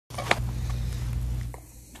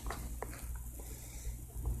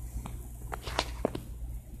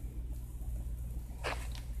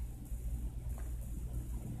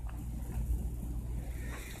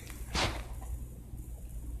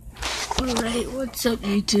Alright, what's up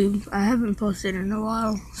YouTube? I haven't posted in a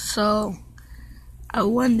while, so I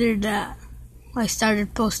wondered that I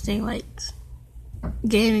started posting like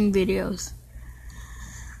gaming videos.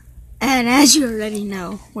 And as you already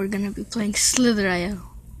know, we're gonna be playing Slither.io.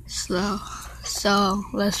 So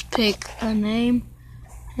let's pick a name,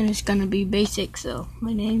 and it's gonna be basic. So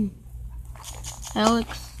my name,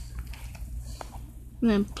 Alex, and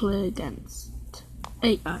then play against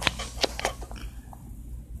AI.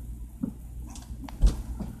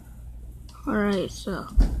 Alright, so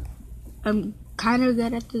I'm kind of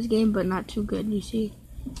good at this game, but not too good, you see.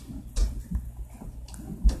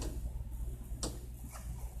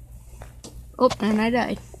 Oh, and I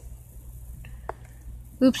died.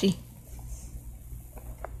 Oopsie.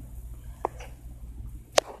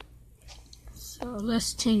 So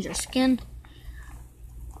let's change our skin.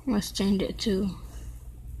 Let's change it to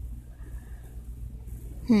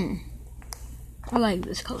I like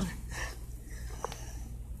this color.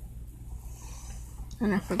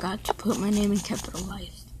 And I forgot to put my name in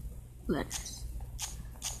capitalized letters.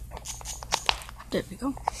 There we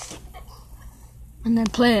go. And then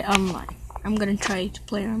play it online. I'm gonna try to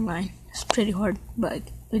play it online. It's pretty hard, but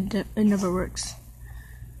it never works.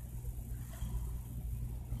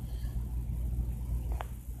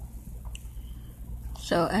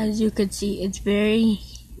 So as you can see, it's very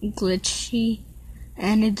glitchy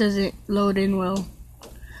and it doesn't load in well.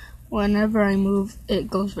 Whenever I move, it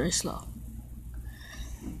goes very slow.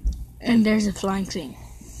 And there's a flying thing.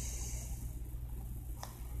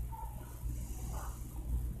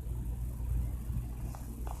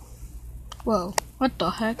 Whoa, what the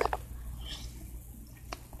heck?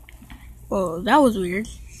 Whoa, that was weird.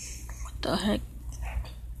 What the heck?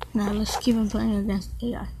 Now let's keep on playing against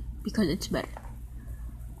AI because it's better.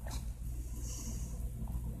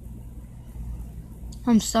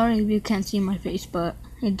 I'm sorry if you can't see my face, but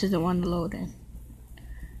it doesn't want to load in.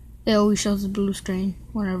 It always shows the blue screen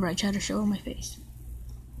whenever I try to show my face.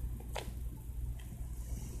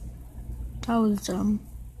 That was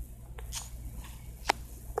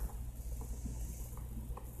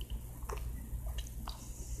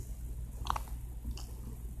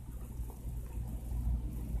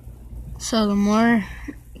So the more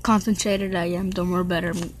concentrated I am, the more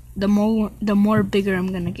bigger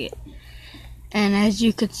I'm gonna get. And as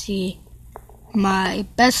you could see, my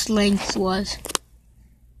best length was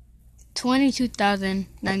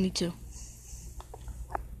 22,092.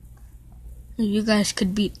 If you guys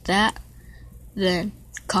could beat that, then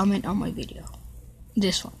comment on my video.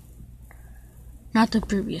 This one. Not the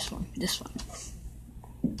previous one, this one.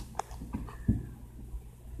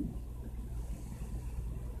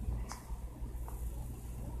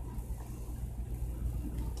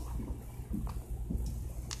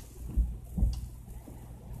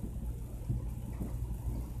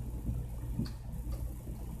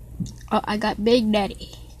 Oh, I got Big Daddy.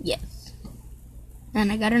 Yes.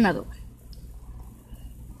 And I got another one.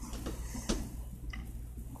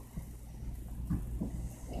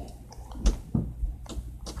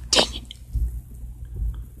 Dang it.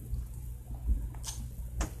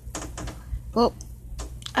 Well,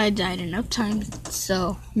 I died enough times,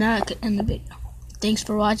 so now I could end the video. Thanks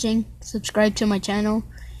for watching. Subscribe to my channel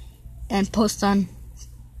and turn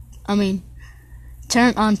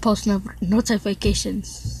on post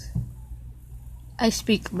notifications. I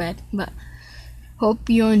speak bad, but hope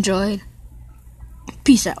you enjoyed.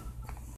 Peace out.